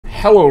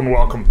Hello and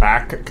welcome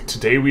back.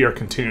 Today we are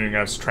continuing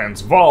as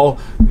Transvaal,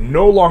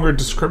 no longer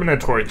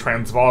discriminatory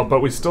Transvaal,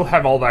 but we still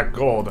have all that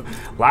gold.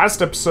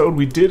 Last episode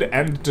we did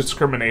end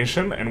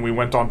discrimination and we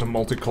went on to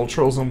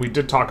multiculturalism. We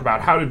did talk about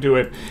how to do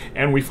it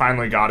and we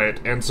finally got it.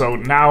 And so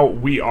now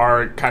we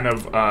are kind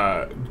of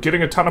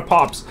getting a ton of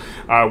pops.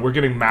 We're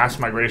getting mass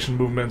migration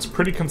movements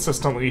pretty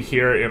consistently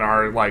here in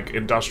our like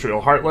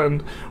industrial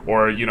heartland,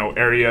 or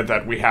area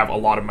that we have a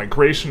lot of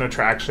migration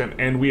attraction,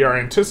 and we are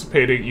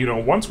anticipating,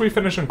 once we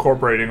finish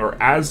incorporating, or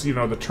as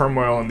the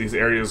turmoil in these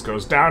areas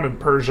goes down in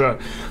Persia,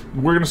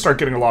 we're going to start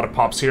getting a lot of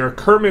pops here.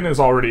 Kerman is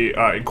already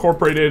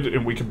incorporated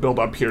and we can build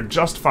up here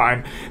just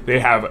fine.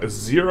 They have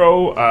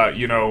zero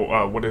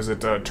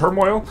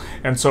turmoil,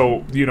 and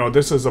so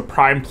this is a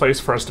prime place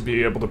for us to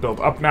be able to build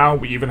up now.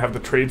 We even have the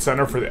trade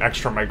center for the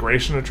extra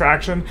migration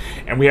attraction,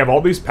 and we have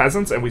all these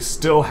peasants, and we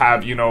still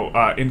have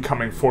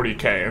incoming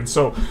 40k. And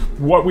so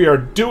what we are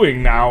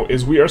doing now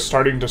is we are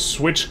starting to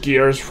switch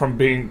gears from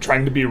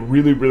trying to be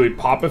really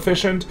pop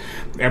efficient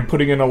and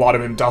putting in a lot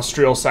of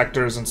industrial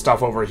sectors and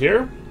stuff over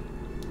here.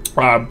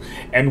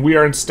 And we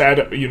are instead,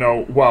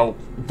 well,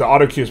 the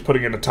autoqueue is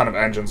putting in a ton of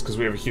engines because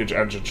we have a huge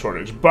engine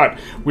shortage, but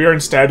we are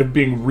instead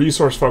being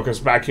resource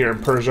focused back here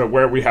in Persia,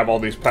 where we have all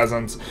these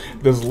peasants.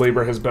 This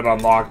labor has been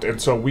unlocked,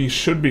 and so we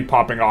should be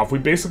popping off. We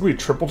basically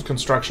tripled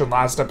construction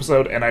last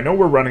episode, and I know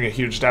we're running a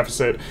huge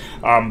deficit,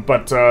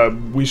 but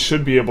we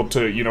should be able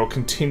to,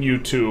 continue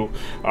to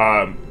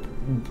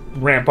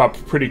ramp up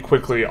pretty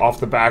quickly off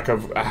the back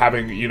of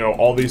having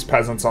all these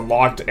peasants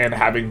unlocked and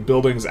having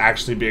buildings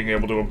actually being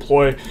able to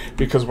employ,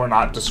 because we're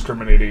not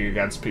discriminating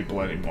against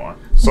people anymore.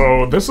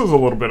 So this is a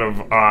little bit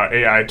of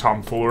AI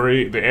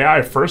tomfoolery. The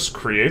AI first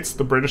creates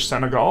the British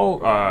Senegal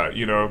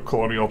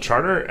colonial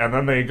charter, and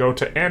then they go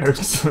to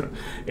annex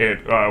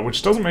it,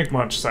 which doesn't make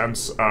much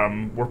sense.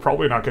 We're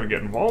probably not going to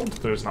get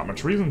involved. There's not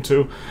much reason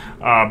to,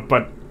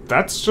 but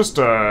that's just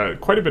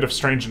quite a bit of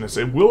strangeness.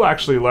 It will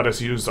actually let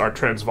us use our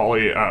Transvaal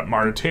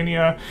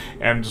Mauritania,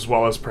 and as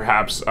well as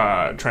perhaps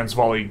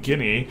Transvaal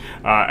Guinea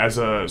as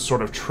a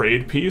sort of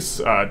trade piece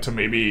to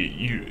maybe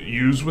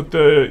use with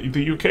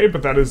the UK.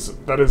 But that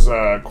is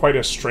quite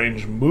a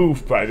strange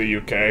move by the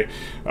UK,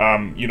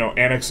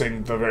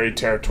 annexing the very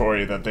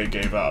territory that they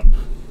gave up.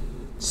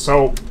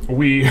 So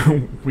we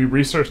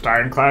researched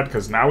Ironclad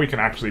because now we can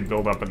actually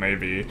build up a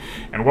navy,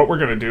 and what we're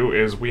going to do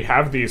is we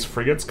have these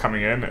frigates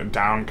coming in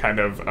down kind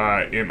of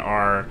in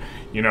our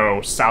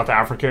South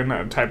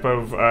African type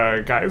of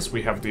guys.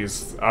 We have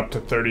these up to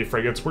 30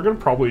 frigates. We're going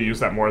to probably use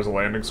that more as a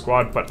landing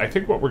squad, but I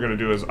think what we're going to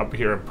do is up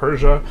here in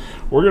Persia,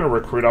 we're going to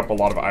recruit up a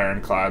lot of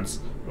ironclads.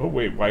 Oh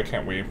wait, why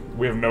can't we?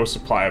 We have no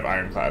supply of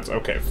ironclads.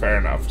 Okay, fair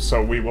enough.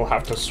 So we will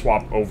have to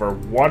swap over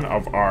one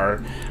of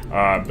our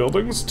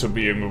buildings to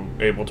be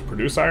able to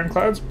produce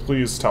ironclads.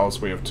 Please tell us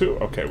we have two.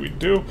 Okay, we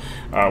do.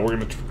 We're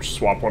going to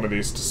swap one of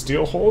these to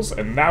steel holes,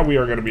 and now we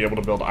are going to be able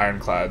to build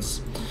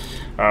ironclads.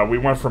 We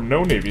went from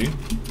no navy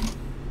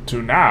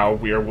to now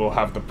we'll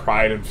have the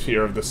pride and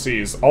fear of the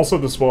seas. Also,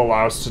 this will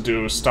allow us to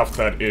do stuff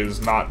that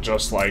is not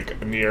just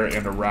like near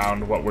and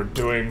around what we're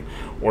doing,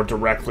 or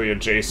directly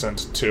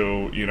adjacent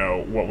to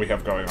what we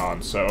have going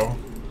on. So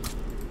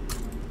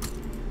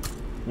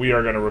we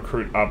are going to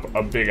recruit up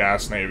a big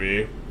ass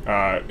navy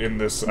in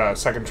this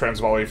second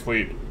Transvaal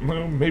fleet.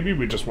 Maybe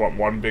we just want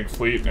one big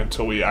fleet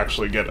until we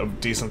actually get a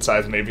decent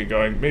sized navy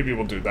going. Maybe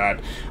we'll do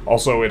that.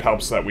 Also, it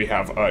helps that we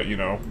have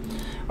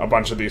a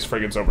bunch of these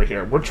frigates over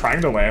here. We're trying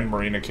to land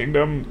Marina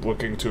Kingdom,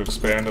 looking to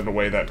expand in a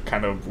way that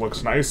kind of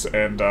looks nice,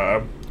 and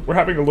we're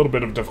having a little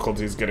bit of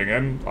difficulties getting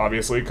in,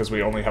 obviously, because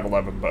we only have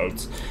 11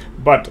 boats.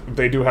 But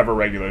they do have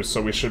irregulars,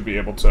 so we should be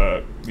able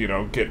to,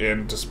 get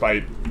in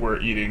despite we're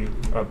eating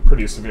a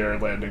pretty severe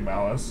landing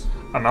malice.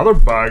 Another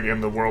bug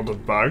in the world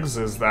of bugs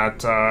is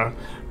that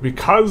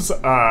because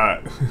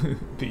the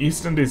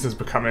East Indies has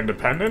become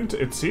independent,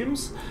 it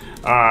seems,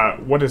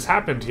 what has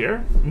happened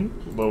here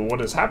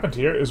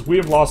is we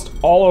have lost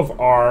all of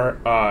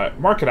our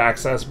market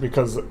access,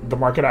 because the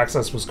market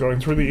access was going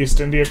through the East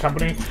India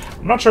Company.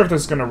 I'm not sure if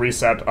this is going to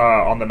reset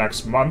on the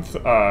next month.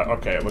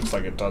 Okay, it looks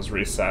like it does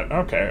reset.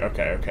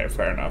 Okay,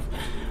 fair enough.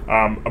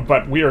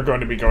 But we are going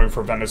to be going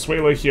for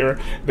Venezuela here.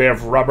 They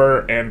have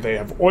rubber and they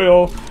have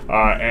oil,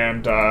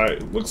 and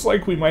it looks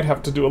like we might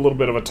have to do a little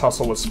bit of a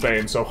tussle with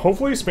Spain. So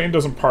hopefully Spain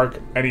doesn't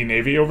park any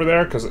navy over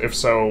there, because if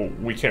so,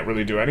 we can't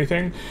really do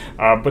anything.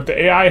 But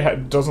the AI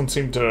doesn't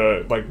seem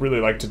to really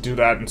like to do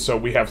that, and so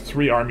we have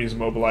 3 armies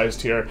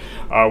mobilized here.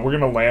 We're going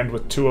to land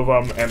with 2 of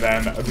them, and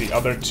then the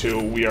other 2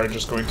 we are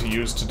just going to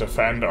use to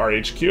defend our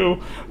HQ.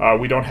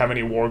 We don't have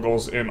any war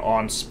goals in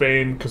on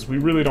Spain, because we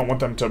really don't want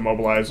them to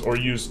mobilize or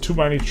use too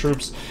many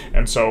troops,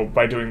 and so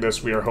by doing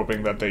this we are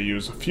hoping that they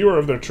use fewer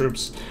of their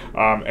troops,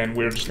 and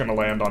we're just going to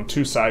land on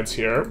 2 sides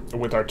here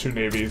with our 2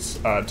 navies.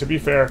 To be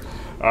fair,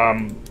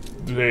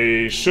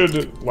 they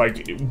should,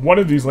 like, one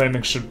of these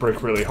landings should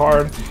break really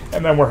hard,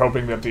 and then we're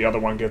hoping that the other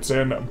one gets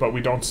in, but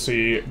we don't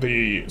see,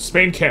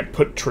 Spain can't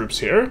put troops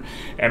here,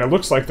 and it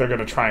looks like they're going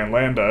to try and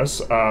land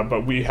us,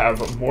 but we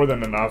have more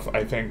than enough,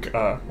 I think.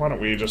 Why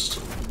don't we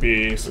just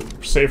be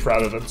safe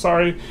rather than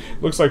sorry?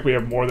 Looks like we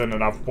have more than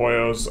enough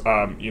boyos,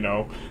 you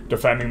know,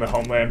 defending the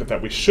homeland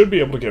that we should be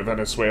able to get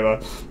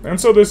Venezuela, and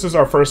so this is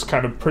our first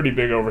kind of pretty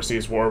big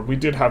overseas war. We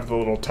did have the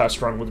little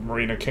test run with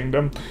Marina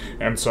Kingdom,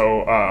 and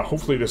so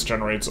hopefully this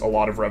generates a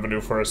lot of revenue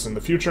for us in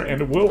the future,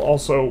 and it will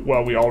also,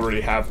 well, we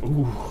already have,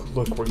 ooh,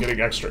 look, we're getting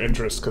extra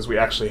interest because we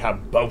actually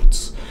have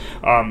boats,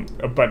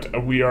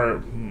 but we are,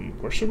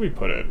 where should we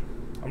put it?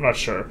 I'm not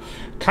sure.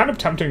 Kind of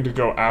tempting to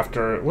go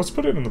after, let's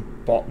put it in the,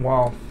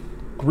 well,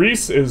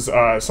 Greece is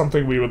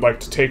something we would like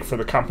to take for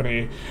the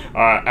company,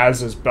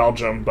 as is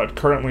Belgium, but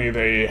currently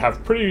they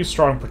have pretty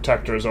strong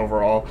protectors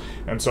overall,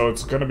 and so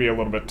it's going to be a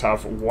little bit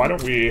tough. Why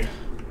don't we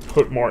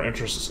put more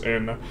interest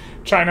in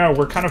China?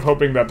 We're kind of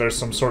hoping that there's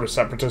some sort of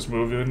separatist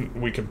movement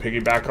we can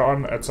piggyback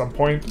on at some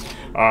point,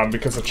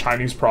 because a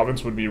Chinese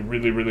province would be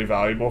really, really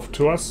valuable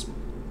to us.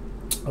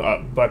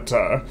 But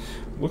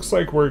looks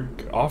like we're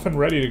off and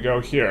ready to go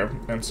here,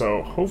 and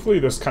so hopefully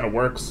this kind of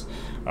works.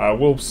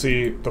 We'll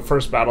see. The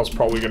first battle's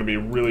probably going to be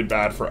really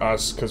bad for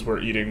us because we're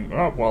eating,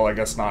 oh, well, I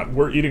guess not.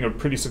 We're eating a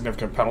pretty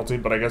significant penalty,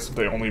 but I guess if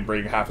they only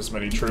bring half as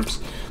many troops,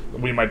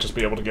 we might just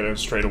be able to get in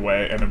straight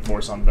away and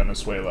enforce on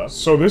Venezuela.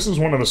 So this is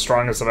one of the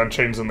strongest event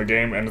chains in the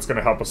game, and it's going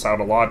to help us out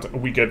a lot.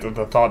 We get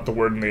the thought, the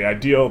word, and the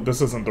ideal. This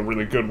isn't the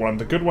really good one.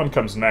 The good one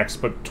comes next,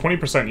 but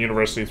 20%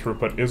 university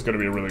throughput is going to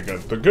be really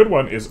good. The good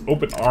one is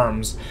open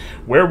arms,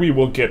 where we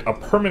will get a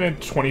permanent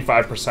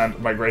 25%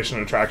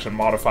 migration attraction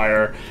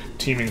modifier,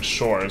 teeming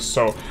shores.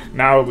 So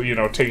now, you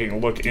know, taking a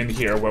look in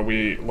here where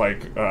we,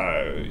 like,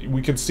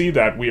 we can see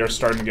that we are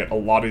starting to get a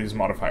lot of these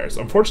modifiers.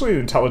 Unfortunately, the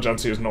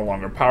Intelligentsia is no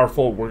longer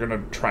powerful. We're going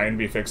to try and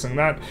be fixing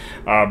that,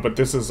 but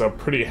this is a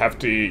pretty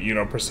hefty, you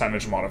know,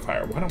 percentage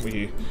modifier. Why don't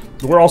we...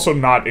 We're also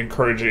not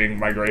encouraging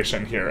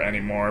migration here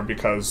anymore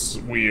because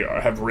we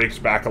have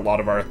raked back a lot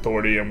of our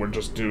authority and we're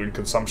just doing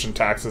consumption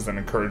taxes and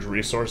encourage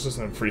resources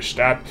and free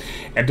stat.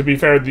 And to be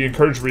fair, the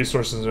encouraged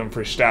resources and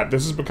free stat,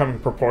 this is becoming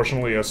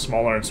proportionally a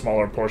smaller and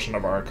smaller portion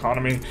of our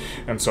economy,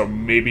 and so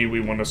maybe we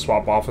want to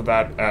swap off of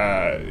that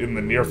in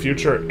the near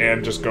future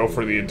and just go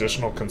for the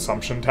additional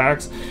consumption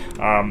tax,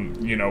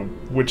 you know,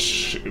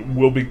 which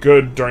will be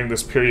good during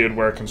this period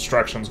where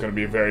construction is going to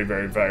be very,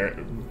 very, very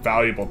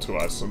valuable to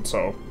us, and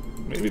so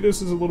maybe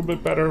this is a little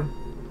bit better.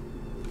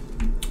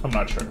 I'm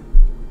not sure.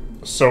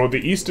 So the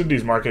East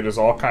Indies market is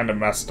all kind of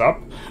messed up,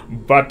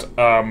 but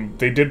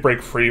they did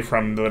break free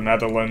from the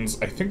Netherlands.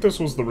 I think this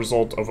was the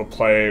result of a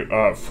play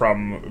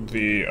from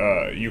the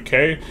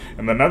UK,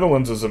 and the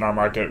Netherlands is in our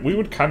market. We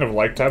would kind of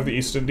like to have the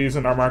East Indies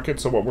in our market,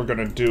 so what we're going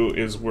to do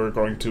is we're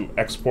going to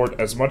export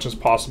as much as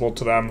possible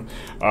to them,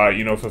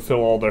 you know,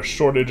 fulfill all their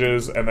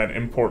shortages, and then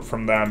import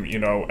from them, you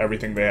know,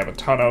 everything they have a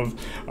ton of,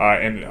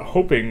 and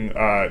hoping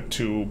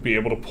to be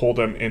able to pull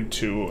them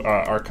into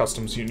our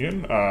customs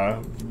union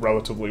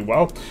relatively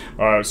well.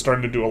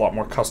 Starting to do a lot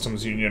more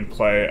customs union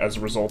play as a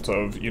result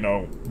of, you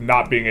know,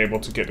 not being able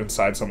to get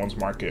inside someone's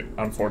market,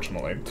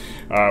 unfortunately,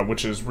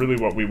 which is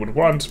really what we would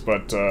want,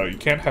 but you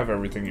can't have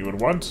everything you would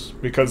want,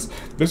 because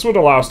this would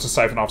allow us to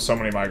siphon off so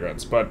many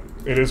migrants, but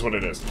it is what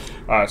it is.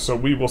 So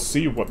we will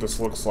see what this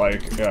looks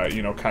like,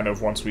 you know, kind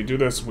of once we do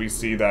this. We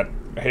see that,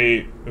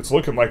 hey, it's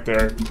looking like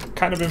they're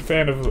kind of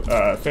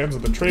fans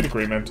of the trade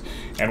agreement,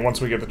 and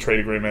once we get the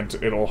trade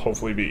agreement, it'll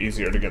hopefully be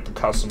easier to get the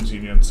customs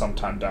union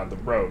sometime down the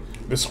road.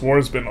 This war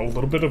has been a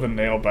little bit of a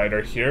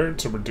nail-biter here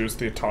to reduce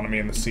the autonomy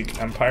in the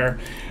Sikh Empire,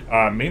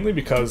 mainly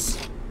because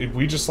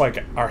we just,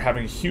 like, are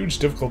having huge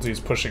difficulties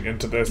pushing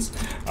into this.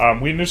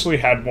 We initially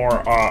had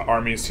more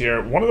armies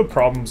here. One of the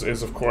problems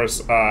is, of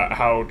course,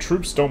 how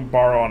troops don't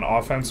borrow on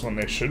offense when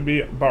they should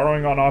be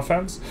borrowing on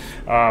offense.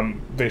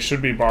 They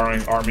should be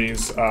borrowing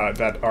armies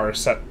that are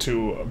set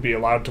to be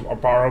allowed to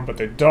borrow, but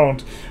they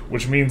don't,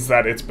 which means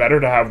that it's better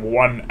to have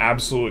one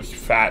absolute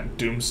fat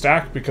doom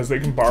stack because they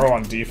can borrow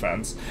on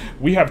defense.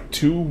 We have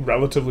two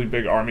relatively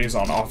big armies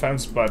on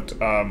offense, but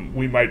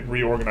we might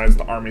reorganize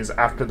the armies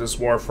after this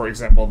war. For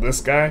example, this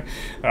guy,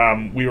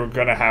 we were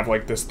going to have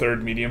like this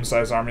third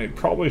medium-sized army. It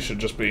probably should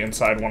just be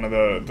inside one of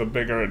the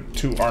bigger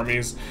two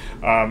armies,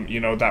 you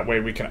know, that way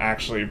we can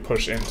actually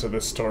push into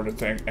this sort of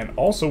thing. And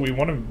also we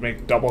want to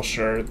make double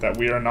sure that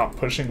we are not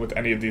pushing with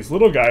any of these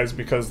little guys,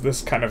 because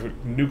this kind of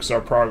nukes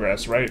our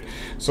progress, right?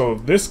 So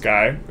this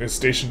guy is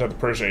stationed at the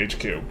Persia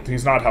HQ.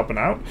 He's not helping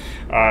out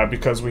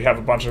because we have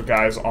a bunch of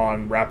guys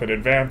on rapid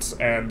advance,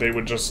 and they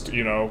would just,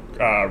 you know,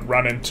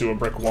 run into a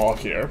brick wall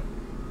here.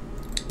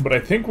 But I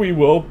think we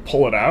will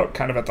pull it out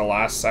kind of at the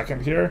last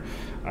second here,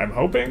 I'm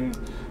hoping.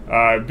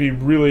 It'd be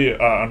really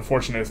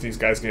unfortunate if these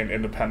guys gain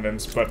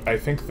independence, but I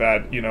think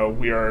that, you know,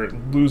 we are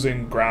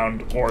losing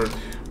ground, or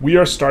we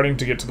are starting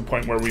to get to the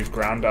point where we've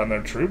ground down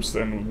their troops,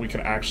 and we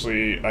can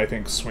actually, I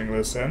think, swing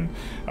this in.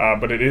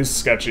 But it is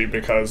sketchy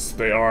because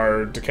they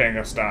are decaying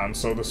us down,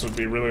 so this would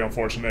be really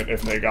unfortunate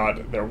if they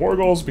got their war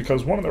goals,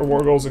 because one of their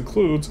war goals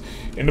includes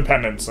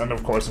independence and,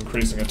 of course,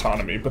 increasing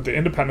autonomy. But the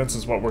independence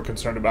is what we're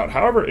concerned about.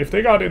 However, if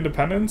they got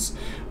independence,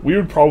 we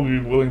would probably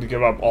be willing to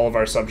give up all of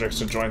our subjects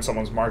to join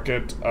someone's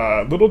market.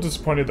 A little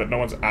disappointed that no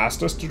one's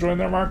asked us to join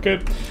their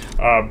market,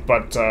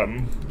 but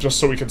just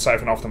so we can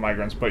siphon off the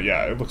migrants. But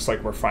yeah, it looks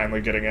like we're finally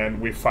getting in.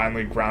 We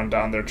finally ground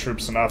down their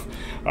troops enough.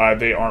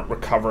 They aren't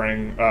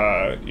recovering,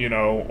 you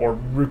know, or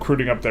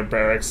recruiting up their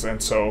barracks,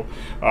 and so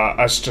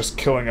us just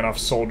killing enough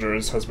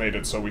soldiers has made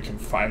it so we can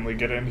finally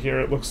get in here,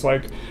 it looks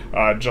like,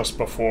 just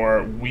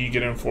before we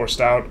get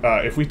enforced out.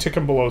 If we tick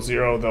them below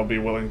 0, they'll be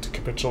willing to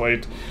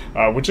capitulate,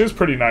 which is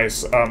pretty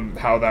nice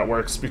how that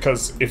works,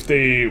 because if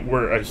they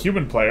were a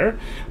human player,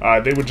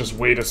 they would just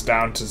weight us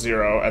down to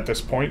 0 at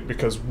this point,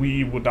 because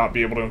we would not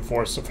be able to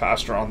enforce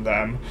faster on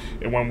them.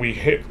 And when we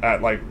hit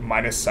at like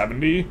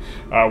 -70,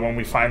 when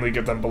we finally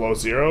get them below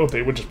 0,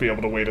 they would just be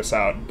able to wait us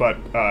out. But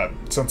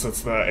since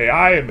it's the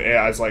AI, and the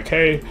AI is like,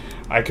 hey,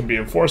 I can be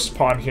enforced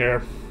upon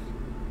here,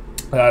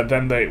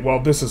 then they, well,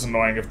 this is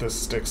annoying if this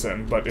sticks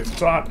in, but if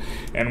it's not,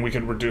 and we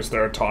can reduce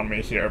their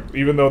autonomy here.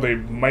 Even though they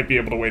might be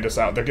able to wait us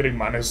out, they're getting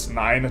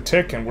 -9 a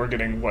tick, and we're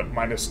getting, what,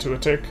 -2 a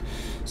tick?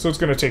 So it's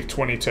going to take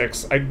 20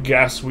 ticks. I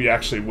guess we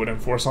actually would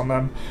enforce on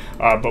them,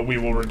 but we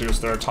will reduce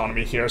their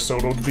autonomy here, so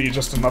it'll be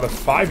just another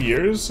 5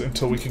 years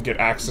until we can get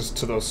access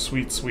to those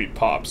sweet, sweet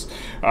pops.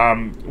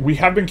 We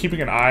have been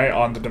keeping an eye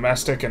on the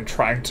domestic and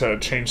trying to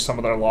change some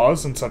of their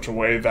laws in such a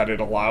way that it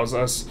allows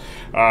us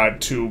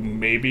to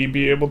maybe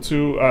be able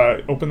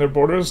to open their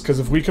borders, because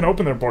if we can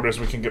open their borders,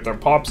 we can get their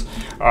pops,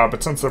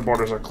 but since their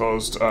borders are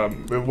closed,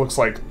 it looks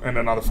like in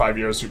another 5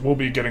 years we'll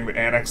be getting the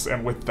annex,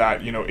 and with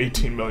that, you know,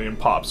 18 million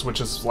pops, which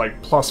is like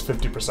plus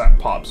 50%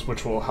 pops,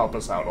 which will help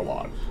us out a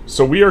lot.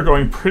 So we are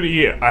going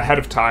pretty ahead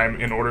of time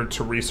in order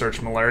to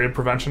research malaria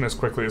prevention as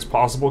quickly as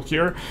possible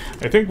here.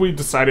 I think we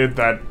decided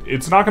that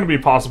it's not going to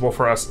be possible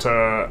for us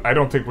to, I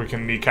don't think we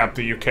can kneecap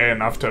the UK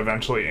enough to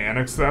eventually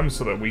annex them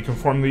so that we can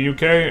form the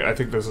UK. I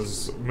think this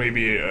is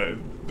maybe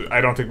I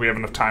don't think we have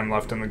enough time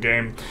left in the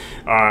game,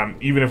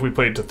 even if we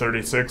played to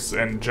 36,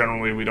 and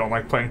generally we don't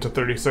like playing to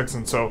 36,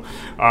 and so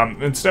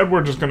instead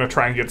we're just going to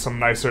try and get some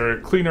nicer,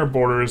 cleaner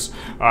borders,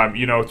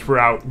 you know,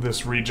 throughout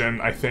this region,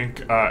 I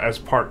think, as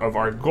part of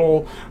our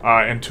goal,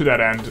 and to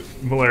that end,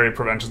 malaria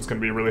prevention is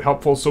going to be really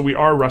helpful, so we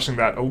are rushing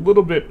that a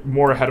little bit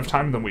more ahead of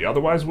time than we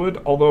otherwise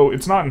would, although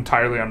it's not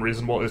entirely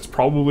unreasonable. It's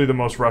probably the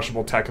most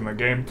rushable tech in the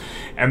game,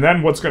 and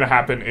then what's going to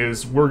happen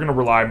is we're going to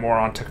rely more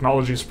on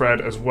technology spread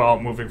as well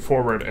moving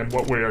forward, and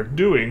what we are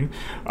doing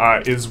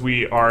is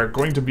we are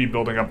going to be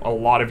building up a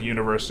lot of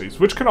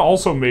universities, which can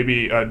also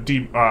maybe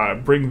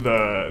bring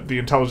the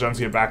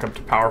Intelligentsia back up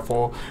to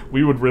powerful.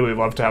 We would really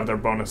love to have their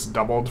bonus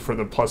doubled for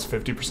the plus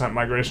 50%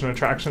 migration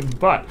attraction,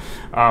 but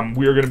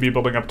we are going to be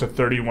building up to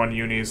 31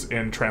 unis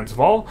in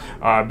Transvaal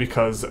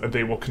because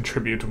they will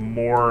contribute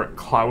more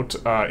clout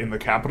in the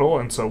capital,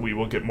 and so we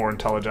will get more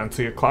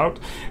Intelligentsia clout.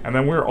 And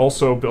then we're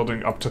also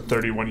building up to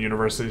 31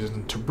 universities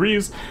in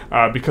Tabriz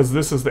because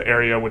this is the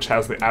area which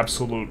has the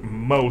absolute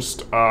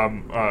most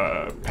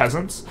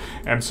peasants,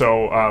 and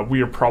so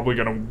we are probably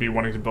going to be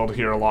wanting to build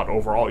here a lot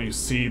overall. You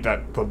see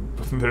that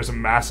there's a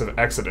massive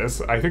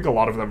exodus. I think a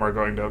lot of them are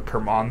going to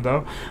Kerman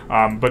though,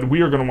 but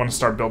we are going to want to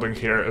start building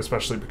here,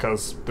 especially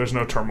because there's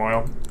no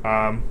turmoil.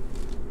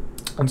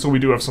 And so we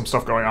do have some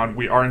stuff going on.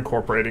 We are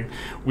incorporating.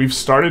 We've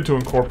started to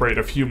incorporate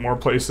a few more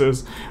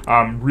places.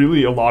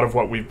 Really, a lot of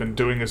what we've been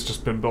doing has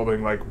just been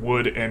building like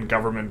wood and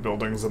government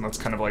buildings, and that's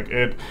kind of like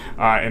it.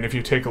 And if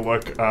you take a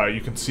look,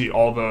 you can see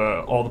all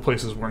the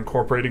places we're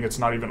incorporating. It's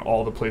not even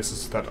all the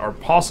places that are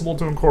possible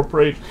to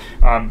incorporate.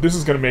 This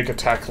is going to make a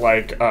tech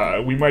like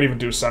we might even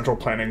do central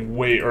planning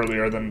way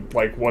earlier than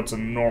like what's a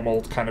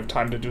normal kind of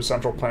time to do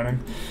central planning.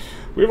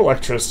 We have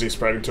electricity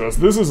spreading to us.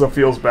 This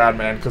feels bad,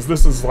 man, because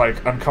this is,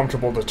 like,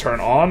 uncomfortable to turn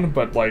on,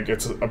 but, like,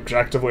 it's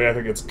objectively, I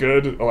think it's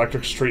good.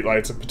 Electric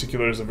streetlights, in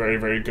particular, is a very,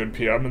 very good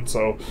PM, and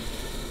so...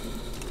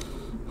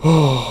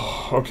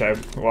 Okay,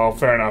 well,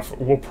 fair enough.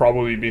 We'll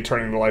probably be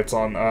turning the lights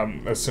on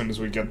as soon as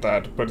we get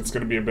that, but it's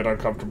going to be a bit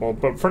uncomfortable.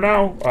 But for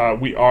now,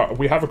 we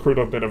have accrued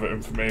a bit of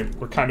infamy.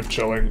 We're kind of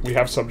chilling. We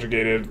have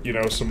subjugated, you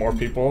know, some more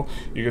people.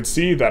 You can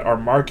see that our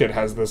market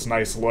has this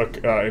nice look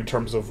in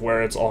terms of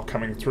where it's all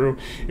coming through.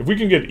 If we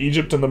can get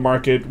Egypt in the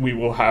market, we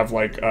will have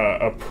like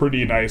a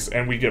pretty nice,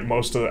 and we get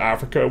most of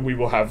Africa, we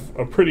will have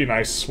a pretty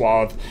nice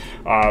swath,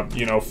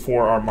 you know,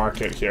 for our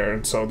market here.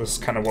 And so this is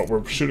kind of what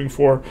we're shooting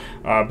for.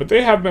 But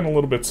they have been a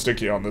little bit bit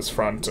sticky on this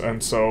front,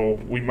 and so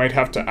we might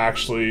have to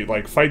actually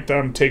like fight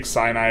them, take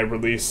Sinai,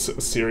 release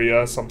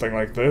Syria, something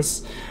like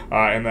this,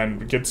 and then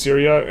get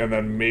Syria, and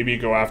then maybe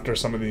go after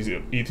some of these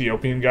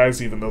Ethiopian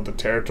guys, even though the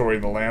territory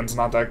and the land's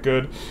not that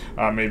good.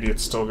 Maybe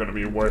it's still going to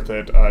be worth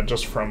it,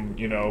 just from,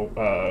 you know,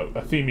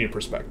 a themia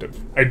perspective.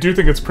 I do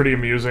think it's pretty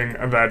amusing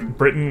that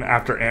Britain,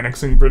 after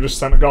annexing British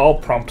Senegal,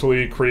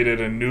 promptly created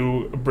a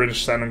new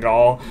British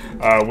Senegal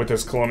with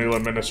this colonial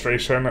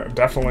administration.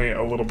 Definitely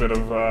a little bit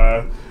of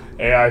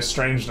AI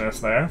strangeness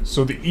there.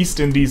 So the East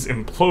Indies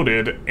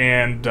imploded,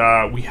 and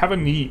we have a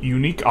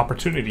unique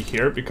opportunity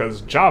here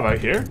because Java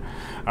here,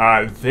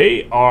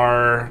 they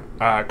are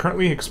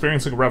currently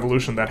experiencing a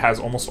revolution that has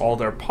almost all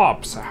their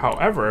pops.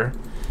 However,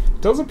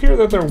 it does appear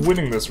that they're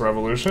winning this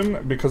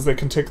revolution because they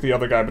can take the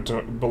other guy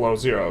below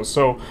 0.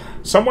 So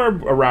somewhere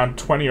around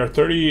 20 or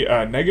 30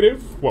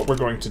 negative, what we're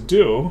going to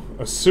do,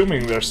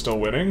 assuming they're still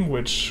winning,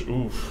 which,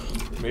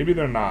 oof, maybe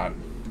they're not.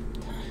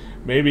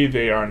 Maybe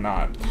they are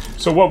not.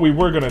 So what we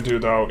were going to do,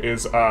 though,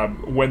 is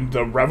when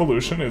the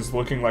revolution is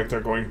looking like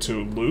they're going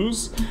to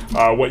lose,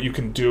 what you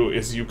can do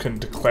is you can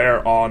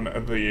declare on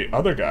the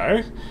other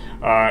guy,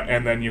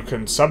 and then you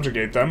can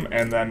subjugate them,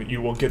 and then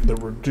you will get the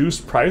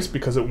reduced price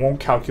because it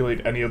won't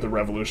calculate any of the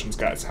revolution's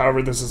guys.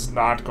 However, this is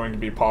not going to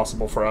be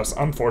possible for us,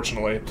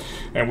 unfortunately,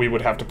 and we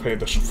would have to pay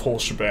the full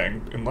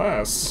shebang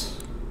unless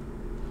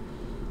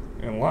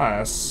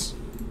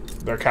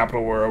their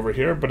capital were over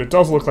here, but it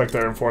does look like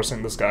they're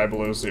enforcing this guy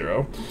below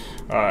 0,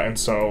 and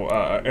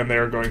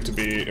they're going to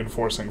be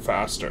enforcing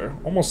faster,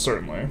 almost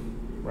certainly,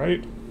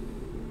 right?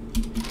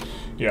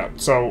 Yeah,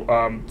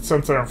 so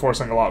since they're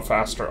enforcing a lot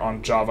faster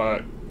on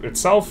Java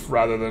itself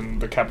rather than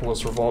the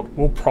capitalist revolt,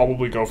 we'll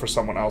probably go for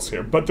someone else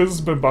here. But this has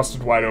been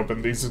busted wide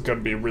open. This is going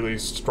to be a really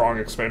strong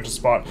expansion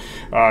spot,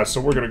 so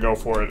we're going to go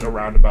for it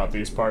around about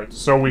these parts.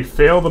 So we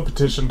fail the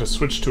petition to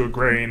switch to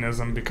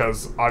agrarianism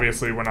because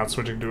obviously we're not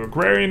switching to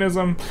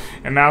agrarianism,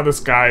 and now this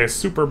guy is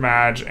super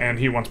mad and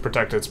he wants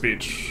protected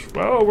speech.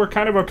 Well, we're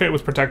kind of okay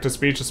with protected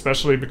speech,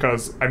 especially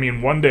because, I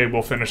mean, one day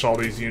we'll finish all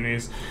these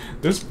unis.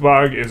 This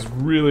bug is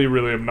really,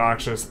 really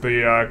obnoxious.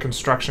 The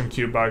construction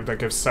queue bug that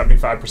gives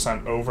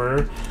 75%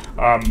 over,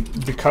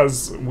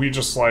 because we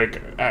just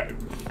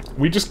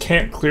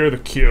can't clear the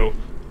queue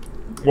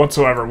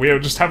whatsoever. We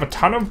just have a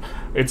ton of,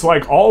 it's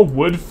like all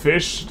wood,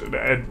 fish,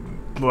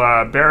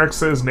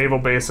 barracks, naval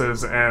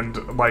bases,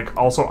 and like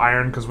also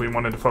iron because we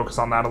wanted to focus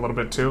on that a little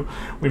bit too.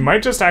 We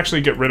might just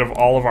actually get rid of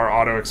all of our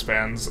auto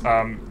expands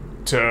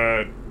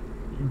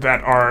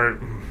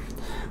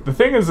the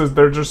thing is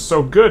they're just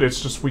so good, it's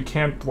just we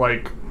can't,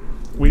 like,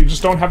 we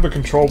just don't have the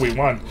control we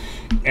want,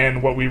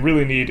 and what we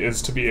really need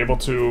is to be able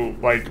to,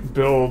 like,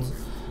 build.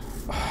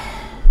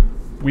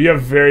 We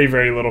have very,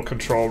 very little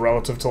control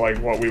relative to, like,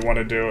 what we want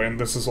to do, and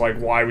this is, like,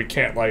 why we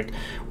can't, like,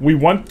 we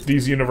want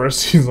these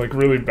universities, like,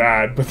 really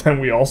bad, but then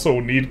we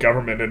also need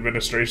government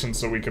administration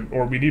so we can,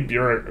 or we need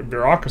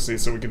bureaucracy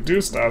so we can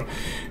do stuff,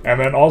 and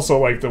then also,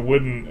 like, the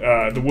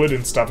wood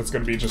and stuff is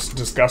going to be just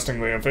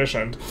disgustingly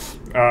efficient.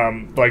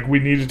 Like, we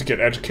needed to get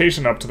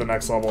education up to the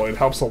next level. It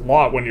helps a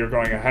lot when you're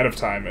going ahead of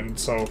time, and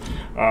so,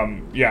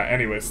 yeah,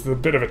 anyways, it's a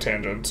bit of a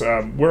tangent.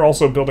 We're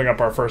also building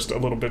up our first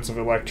little bits of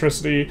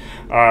electricity.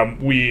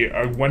 We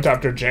went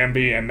after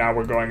Jambi, and now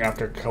we're going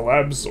after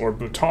Caleb's, or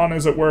Bhutan,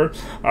 as it were.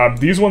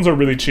 These ones are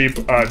really cheap.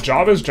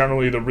 Java is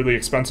generally the really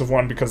expensive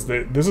one because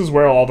this is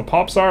where all the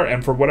pops are,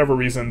 and for whatever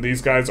reason,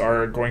 these guys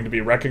are going to be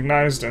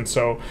recognized, and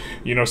so,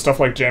 you know, stuff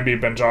like Jambi,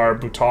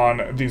 Benjar,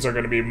 Bhutan, these are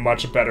going to be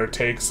much better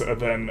takes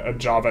than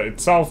Java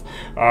itself,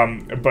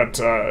 but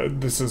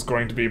this is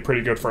going to be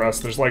pretty good for us.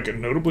 There's, like,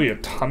 notably a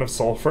ton of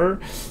sulfur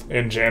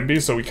in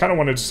Jambi, so we kind of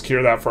want to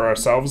secure that for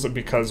ourselves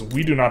because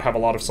we do not have a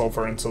lot of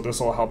sulfur, and so this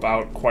will help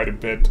out quite a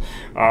bit.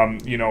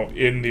 You know,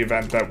 in the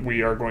event that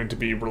we are going to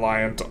be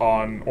reliant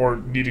on, or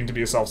needing to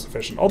be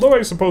self-sufficient. Although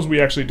I suppose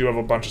we actually do have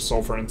a bunch of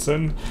sulfur in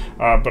Sind,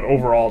 but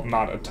overall,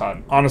 not a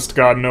ton. Honest to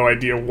God, no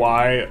idea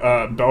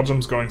why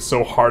Belgium's going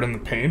so hard in the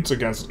paint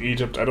against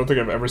Egypt. I don't think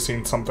I've ever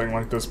seen something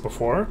like this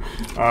before.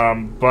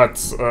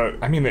 But,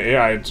 I mean, the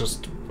AI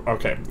just...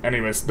 Okay,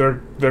 anyways,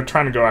 they're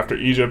trying to go after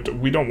Egypt.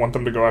 We don't want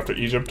them to go after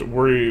Egypt.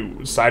 We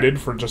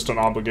sided for just an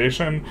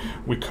obligation.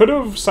 We could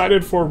have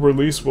sided for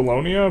release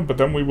Wallonia, but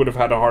then we would have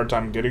had a hard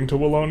time getting to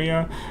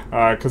Wallonia,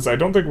 because I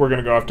don't think we're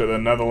going to go after the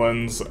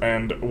Netherlands,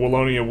 and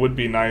Wallonia would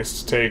be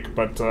nice to take,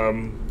 but,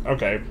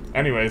 okay.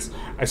 Anyways,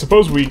 I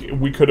suppose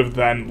we could have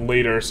then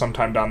later,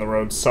 sometime down the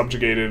road,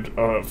 subjugated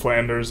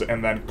Flanders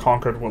and then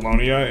conquered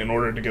Wallonia in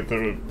order to get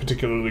the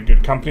particularly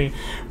good company,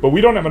 but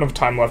we don't have enough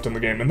time left in the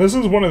game, and this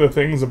is one of the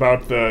things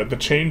about the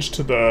change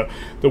to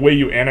the way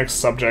you annex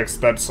subjects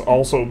that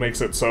also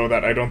makes it so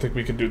that I don't think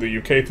we can do the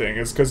UK thing,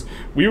 is because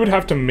we would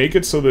have to make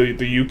it so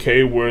the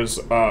UK was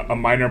a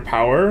minor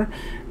power,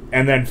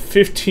 and then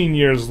 15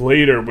 years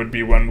later would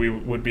be when we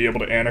would be able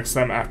to annex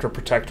them after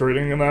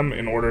protectorating them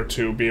in order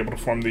to be able to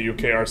form the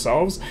UK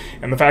ourselves.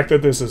 And the fact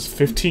that this is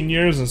 15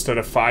 years instead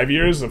of 5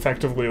 years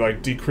effectively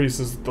like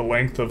decreases the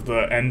length of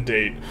the end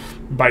date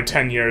by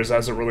 10 years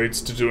as it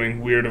relates to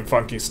doing weird and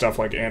funky stuff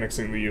like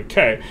annexing the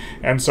UK.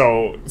 And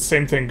so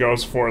same thing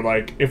goes for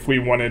like if we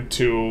wanted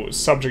to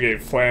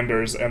subjugate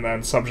Flanders and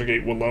then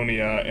subjugate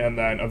Wallonia and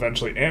then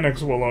eventually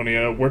annex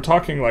Wallonia, we're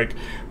talking like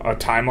a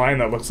timeline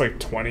that looks like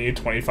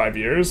 20-25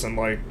 years, and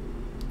like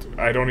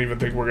I don't even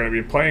think we're going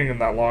to be playing in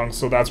that long,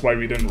 so that's why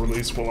we didn't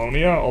release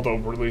Wallonia, although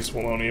release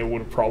Wallonia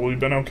would have probably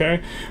been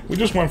okay. We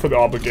just went for the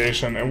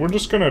obligation, and we're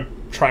just going to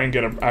try and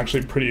get a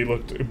actually pretty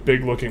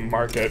big looking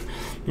market.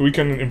 We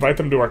can invite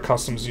them to our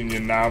customs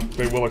union now.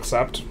 They will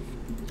accept,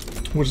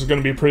 which is going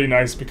to be pretty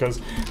nice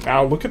because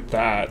now look at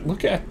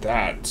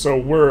that. So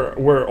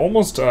we're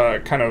almost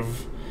kind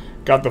of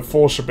got the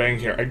full shebang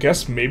here. I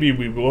guess maybe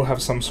we will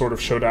have some sort of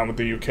showdown with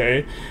the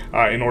UK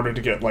in order to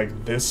get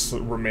like this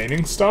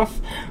remaining stuff,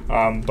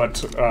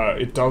 but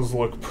it does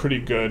look pretty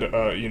good,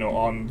 you know,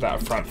 on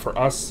that front for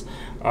us.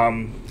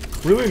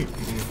 Really,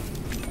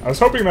 I was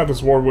hoping that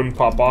this war wouldn't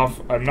pop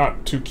off. I'm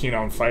not too keen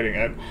on fighting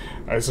it,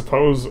 I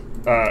suppose,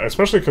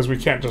 especially because we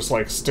can't just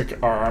like stick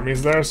our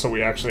armies there, so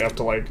we actually have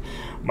to like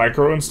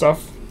micro and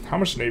stuff. How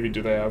much navy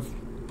do they have?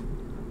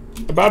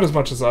 About as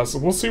much as us.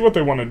 We'll see what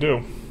they want to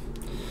do.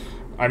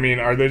 I mean,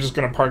 are they just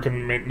going to park a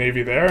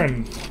navy there?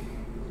 And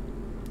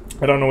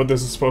I don't know what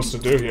this is supposed to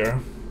do here.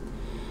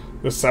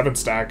 The 7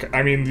 stack.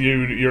 I mean,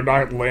 you're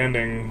not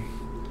landing.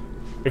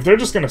 If they're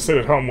just going to sit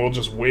at home, we'll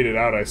just wait it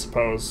out, I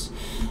suppose.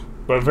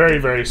 But very,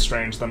 very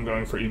strange them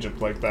going for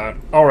Egypt like that.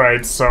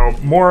 Alright, so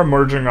more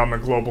emerging on the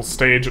global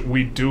stage,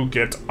 we do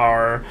get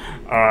our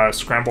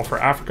scramble for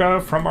Africa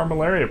from our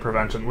malaria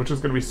prevention, which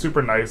is going to be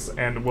super nice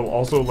and will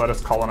also let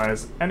us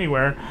colonize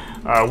anywhere.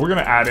 We're going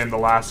to add in the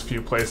last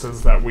few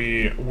places that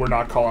we were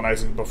not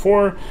colonizing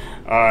before,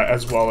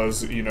 as well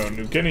as, you know,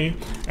 New Guinea,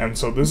 and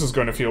so this is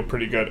going to feel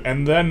pretty good.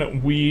 And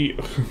then we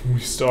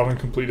still haven't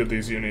completed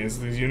these unis.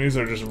 These unis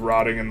are just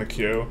rotting in the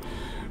queue.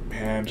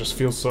 Man, just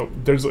feels so.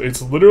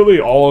 It's literally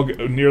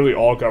nearly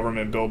all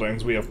government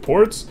buildings. We have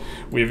ports,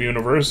 we have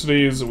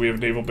universities, we have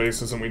naval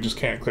bases, and we just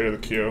can't clear the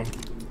queue.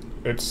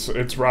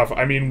 It's rough.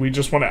 I mean, we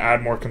just want to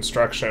add more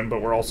construction,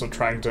 but we're also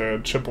trying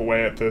to chip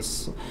away at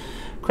this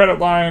credit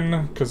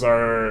line because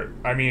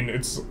I mean,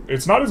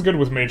 it's not as good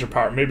with major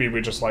power. Maybe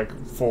we just like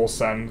full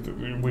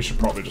send. We should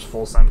probably just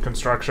full send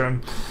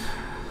construction.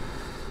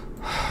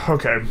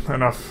 Okay,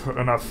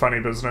 enough funny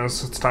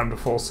business. It's time to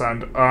full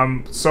send.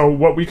 So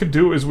what we could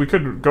do is we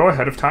could go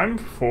ahead of time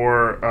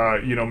for,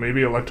 you know,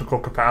 maybe electrical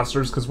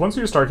capacitors, because once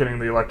you start getting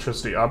the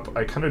electricity up,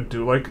 I kind of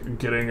do like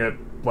getting it,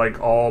 like,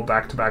 all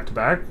back to back to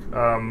back.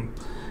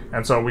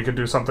 And so we could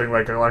do something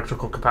like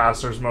electrical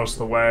capacitors most of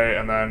the way,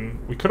 and then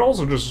we could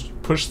also just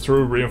push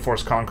through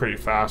reinforced concrete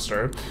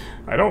faster.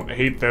 I don't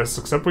hate this,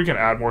 except we can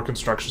add more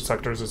construction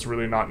sectors. It's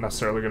really not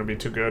necessarily going to be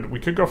too good. We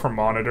could go for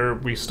monitor.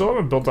 We still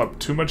haven't built up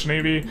too much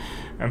navy,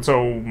 and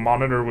so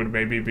monitor would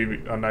maybe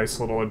be a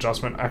nice little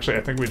adjustment. Actually,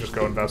 I think we just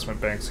go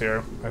investment banks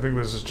here. I think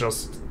this is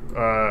just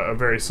a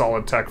very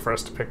solid tech for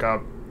us to pick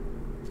up.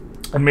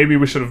 And maybe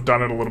we should have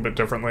done it a little bit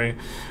differently,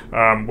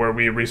 where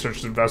we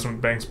researched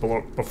investment banks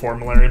before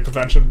malaria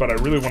prevention, but I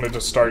really wanted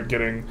to start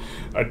getting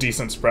a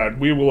decent spread.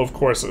 We will, of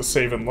course,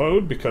 save and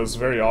load, because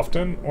very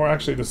often, or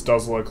actually this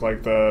does look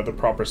like the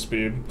proper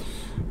speed,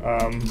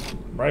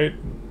 right?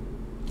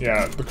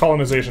 Yeah, the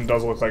colonization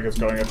does look like it's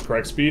going at the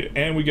correct speed,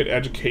 and we get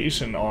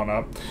education on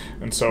up.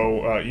 And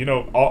so, you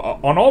know,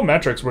 on all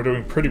metrics, we're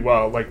doing pretty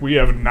well. Like, we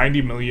have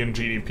 90 million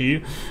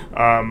GDP.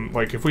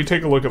 Like, if we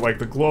take a look at, like,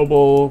 the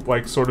global,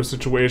 like, sort of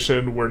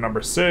situation, we're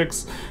number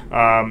 6.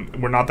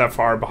 We're not that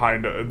far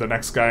behind the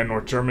next guy in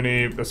North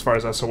Germany. As far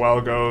as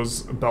SOL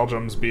goes,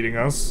 Belgium's beating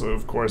us.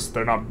 Of course,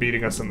 they're not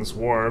beating us in this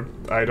war.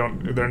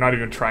 They're not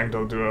even trying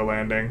to do a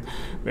landing.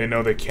 They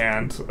know they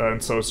can't,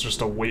 and so it's just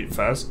a wait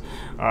fest.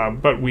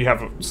 But we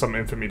have some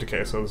infamy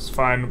decay, so this is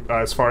fine.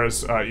 As far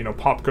as, you know,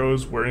 pop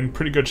goes, we're in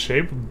pretty good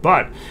shape,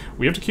 but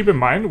we have to keep in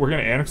mind we're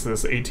going to annex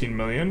this 18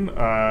 million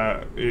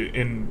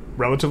in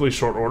relatively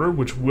short order,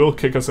 which will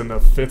kick us into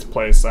 5th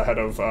place ahead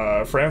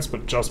of France,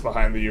 but just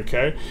behind the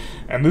UK.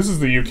 And this is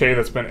the UK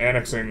that's been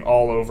annexing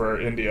all over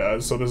India,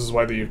 so this is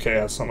why the UK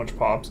has so much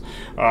pops.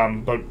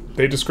 But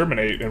they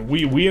discriminate, and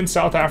we in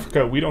South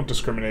Africa, we don't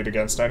discriminate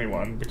against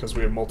anyone because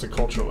we have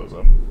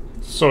multiculturalism.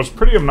 So it's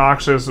pretty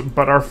obnoxious,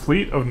 but our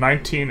fleet of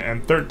 19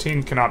 and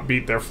 13 cannot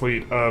beat their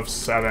fleet of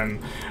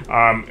 7.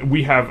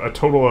 We have a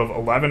total of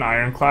 11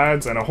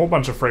 ironclads and a whole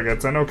bunch of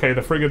frigates, and okay,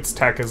 the frigates'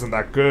 tech isn't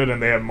that good,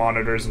 and they have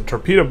monitors and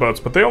torpedo boats,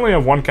 but they only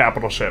have 1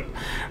 capital ship,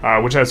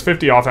 which has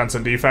 50 offense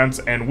and defense,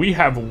 and we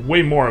have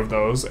way more of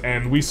those,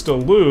 and we still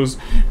lose,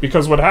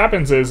 because what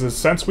happens is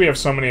since we have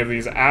so many of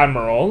these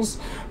admirals,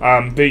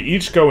 they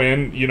each go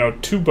in, you know,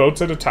 2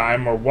 boats at a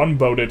time, or 1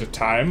 boat at a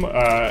time,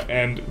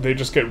 and they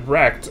just get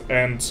wrecked,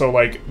 and so so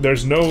like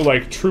there's no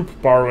like troop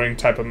borrowing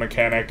type of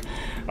mechanic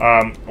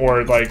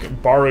or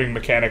like borrowing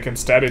mechanic.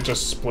 Instead it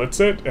just splits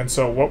it. And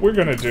so what we're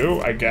gonna do,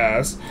 I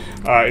guess,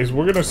 is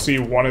we're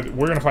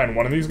gonna find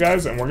one of these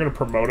guys and we're gonna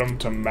promote him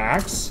to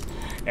max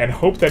and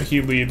hope that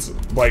he leads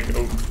like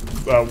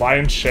a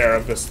lion's share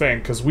of this thing,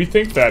 because we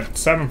think that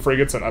 7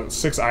 frigates and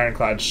 6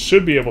 ironclads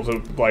should be able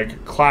to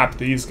like clap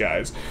these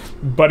guys.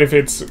 But if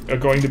it's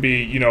going to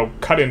be, you know,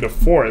 cut into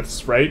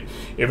fourths, right?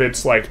 If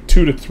it's like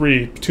 2 to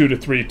 3, 2 to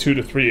 3, 2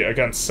 to 3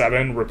 against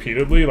 7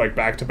 repeatedly, like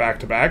back to back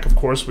to back, of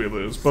course we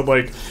lose. But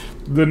like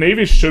the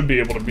Navy should be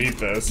able to beat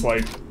this.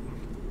 Like,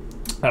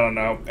 I don't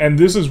know. And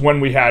this is when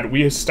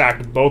we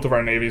stacked both of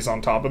our navies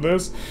on top of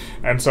this.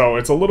 And so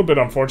it's a little bit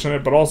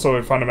unfortunate, but also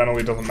it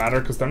fundamentally doesn't matter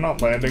because they're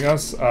not landing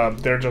us.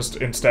 They're just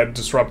instead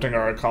disrupting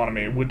our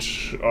economy,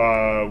 which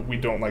we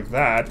don't like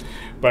that.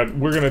 But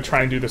we're going to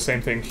try and do the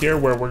same thing here,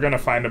 where we're going to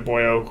find a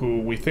boyo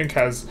who we think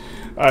has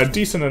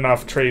decent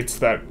enough traits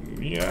that,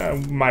 yeah,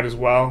 might as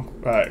well.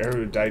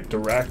 Erudite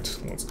direct.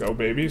 Let's go,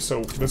 baby.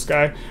 So this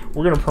guy,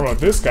 we're going to promote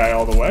this guy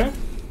all the way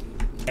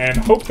and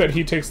hope that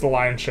he takes the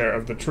lion's share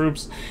of the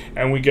troops,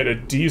 and we get a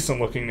decent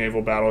looking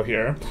naval battle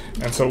here.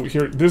 And so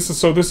here, this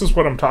is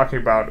what I'm talking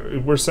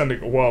about. We're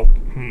sending, well,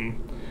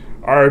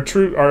 are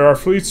our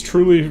fleets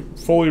truly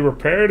fully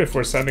repaired if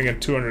we're sending in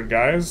 200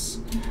 guys?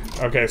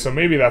 Okay, so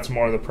maybe that's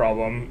more of the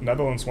problem.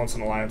 Netherlands wants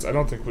an alliance. I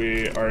don't think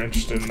we are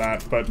interested in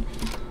that, but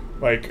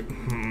like,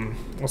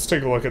 let's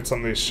take a look at some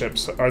of these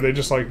ships. Are they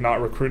just like not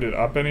recruited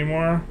up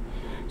anymore?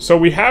 So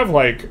we have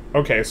like,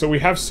 okay, so we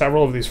have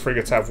several of these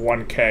frigates have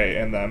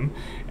 1K in them,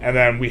 and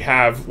then we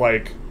have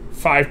like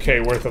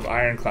 5K worth of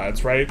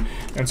ironclads, right?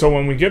 And so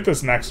when we get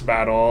this next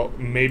battle,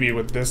 maybe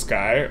with this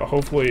guy,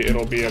 hopefully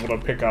it'll be able to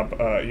pick up,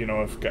 you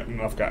know, if get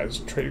enough guys.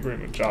 Trade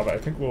agreement with Java, I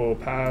think we'll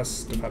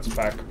pass. Defense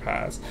back,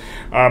 pass.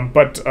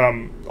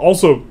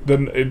 Also,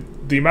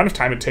 the amount of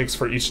time it takes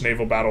for each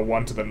naval battle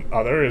one to the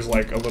other is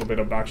like a little bit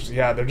obnoxious.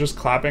 Yeah, they're just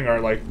clapping our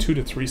like 2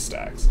 to 3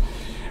 stacks.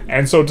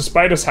 And so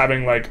despite us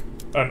having like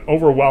an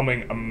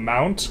overwhelming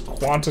amount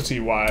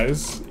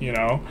quantity-wise, you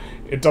know,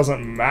 it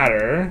doesn't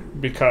matter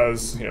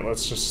because, here,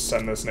 let's just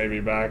send this navy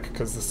back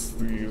because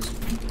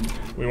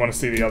we want to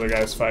see the other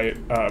guys fight.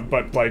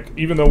 But like,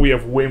 even though we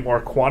have way more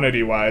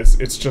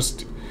quantity-wise, it's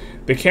just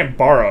they can't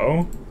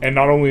borrow, and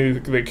not only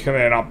can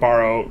they not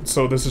borrow,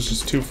 so this is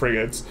just 2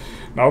 frigates.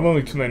 Not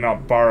only can they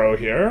not borrow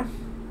here,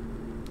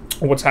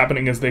 what's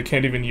happening is they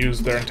can't even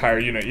use their entire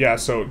unit. Yeah,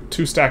 so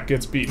 2 stack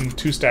gets beaten,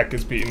 2 stack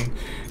gets beaten.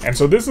 And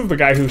so this is the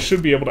guy who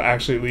should be able to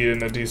actually lead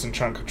in a decent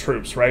chunk of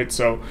troops, right?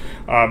 So,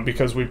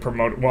 because we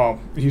promote, well,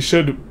 he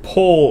should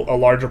pull a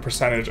larger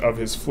percentage of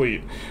his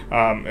fleet.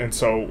 And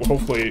so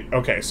hopefully,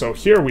 okay, so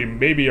here we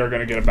maybe are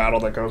going to get a battle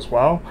that goes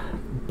well.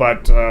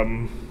 But,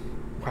 wow,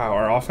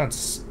 our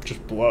offense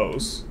just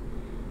blows.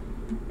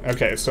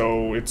 Okay,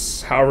 so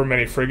it's however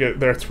many frigate,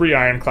 there are 3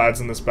 ironclads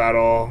in this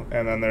battle,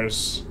 and then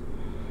there's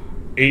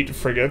 8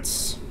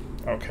 frigates.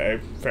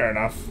 Okay, fair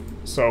enough.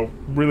 So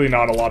really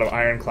not a lot of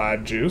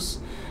ironclad juice.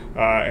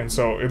 And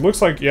so it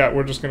looks like, yeah,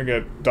 we're just going to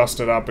get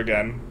dusted up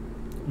again.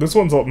 This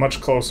one's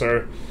much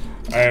closer,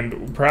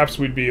 and perhaps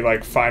we'd be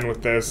like fine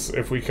with this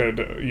if we could,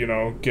 you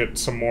know, get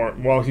some more.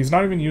 Well, he's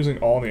not even using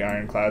all the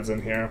ironclads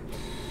in here.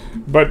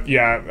 But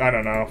yeah, I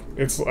don't know.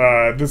 It's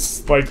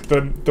this, like,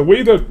 the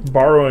way that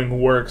borrowing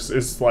works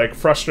is like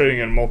frustrating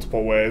in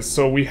multiple ways.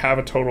 So we have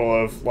a total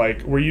of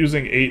like, we're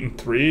using 8 and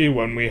 3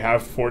 when we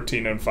have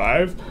 14 and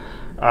 5,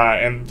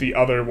 and the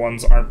other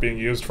ones aren't being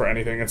used for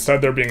anything.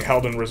 Instead, they're being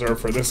held in reserve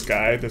for this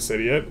guy, this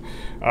idiot.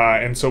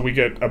 And so we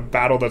get a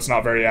battle that's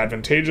not very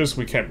advantageous.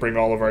 We can't bring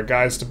all of our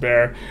guys to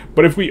bear.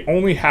 But if we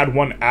only had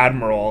 1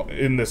 admiral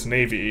in this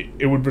navy,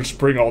 it would just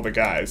bring all the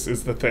guys,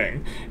 is the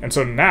thing. And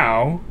so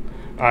now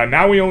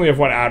we only have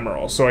 1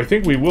 admiral, so I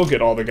think we will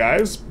get all the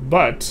guys,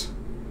 but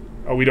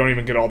we don't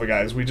even get all the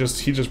guys. He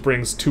just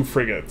brings 2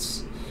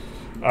 frigates.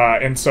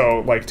 And so,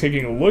 like,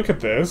 taking a look at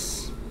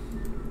this,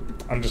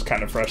 I'm just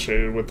kind of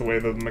frustrated with the way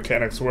the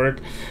mechanics work.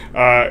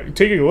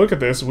 Taking a look at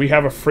this, we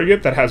have a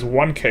frigate that has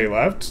 1K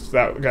left.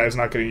 That guy's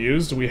not getting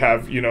used. We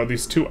have, you know,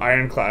 these 2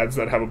 ironclads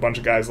that have a bunch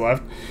of guys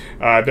left.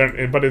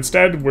 But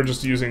instead, we're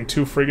just using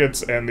 2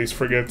 frigates, and these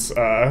frigates,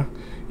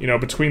 you know,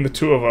 between the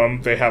 2 of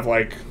them, they have,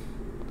 like,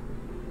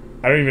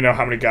 I don't even know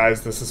how many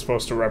guys this is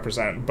supposed to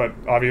represent, but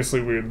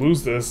obviously we would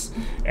lose this,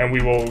 and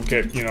we will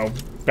get, you know,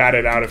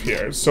 batted out of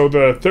here. So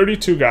the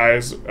 32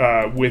 guys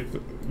with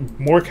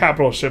more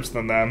capital ships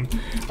than them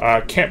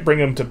can't bring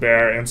them to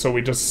bear, and so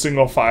we just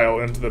single file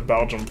into the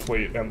Belgian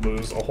fleet and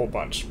lose a whole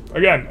bunch.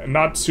 Again,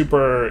 not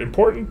super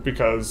important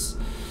because,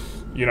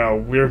 you know,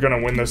 we're going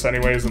to win this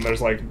anyways, and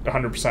there's like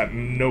 100%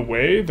 no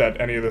way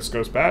that any of this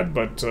goes bad,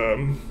 but,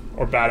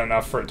 or bad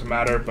enough for it to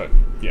matter, but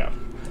yeah,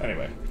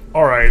 anyway.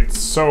 Alright,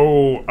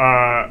 so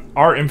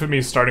our infamy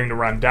is starting to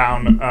run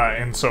down,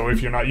 and so if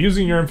you're not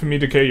using your infamy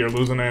decay, you're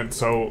losing it,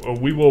 so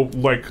we will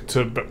like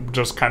to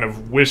just kind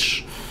of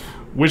wish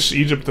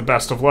Egypt the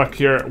best of luck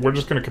here. We're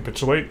just going to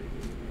capitulate,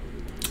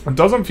 It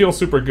doesn't feel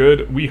super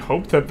good. We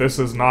hope that this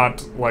is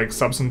not like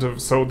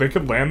substantive, so they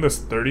could land this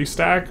 30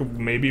 stack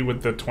maybe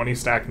with the 20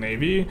 stack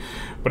navy,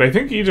 but I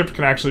think Egypt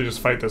can actually just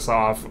fight this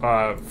off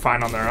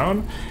fine on their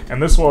own,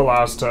 and this will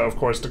allow us to, of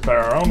course, declare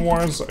our own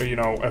wars, you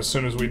know, as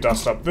soon as we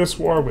dust up this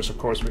war, which of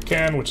course we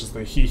can, which is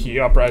the Hee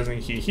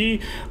uprising.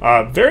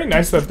 Very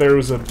nice that there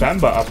was a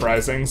Bemba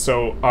uprising,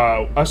 so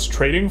us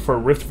trading for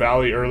Rift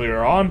Valley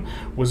earlier on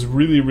was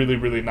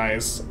really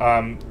nice.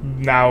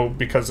 Now,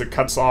 because it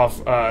cuts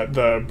off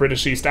the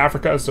British East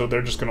Africa, so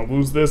they're just going to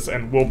lose this,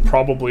 and we'll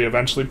probably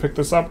eventually pick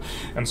this up,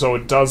 and so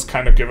it does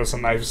kind of give us a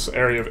nice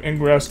area of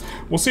ingress.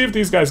 We'll see if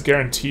these guys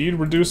guaranteed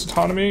reduced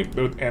autonomy,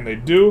 and they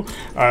do,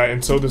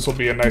 and so this will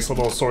be a nice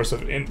little source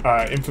of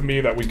infamy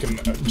that we can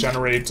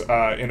generate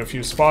in a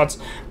few spots.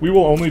 We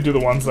will only do the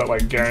ones that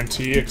like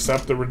guarantee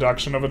accept the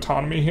reduction of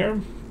autonomy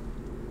here.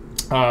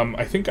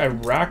 I think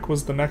Iraq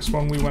was the next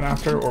one we went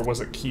after, or was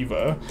it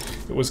Kiva?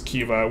 It was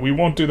Kiva. We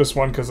won't do this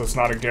one because it's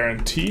not a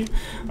guarantee,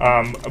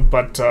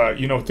 but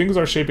you know, things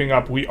are shaping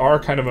up. We are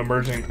kind of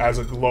emerging as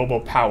a global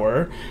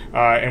power,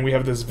 and we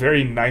have this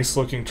very nice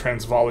looking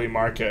Transvaal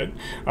market,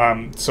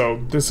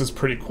 so this is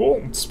pretty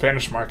cool.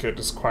 Spanish market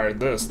just acquired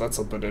this. That's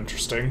a bit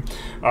interesting,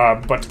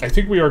 but I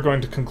think we are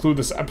going to conclude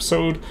this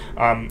episode.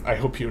 I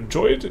hope you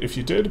enjoyed. If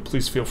you did,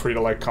 please feel free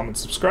to like, comment,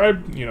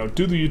 subscribe, you know,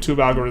 do the YouTube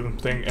algorithm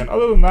thing, and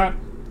other than that,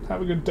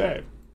 have a good day.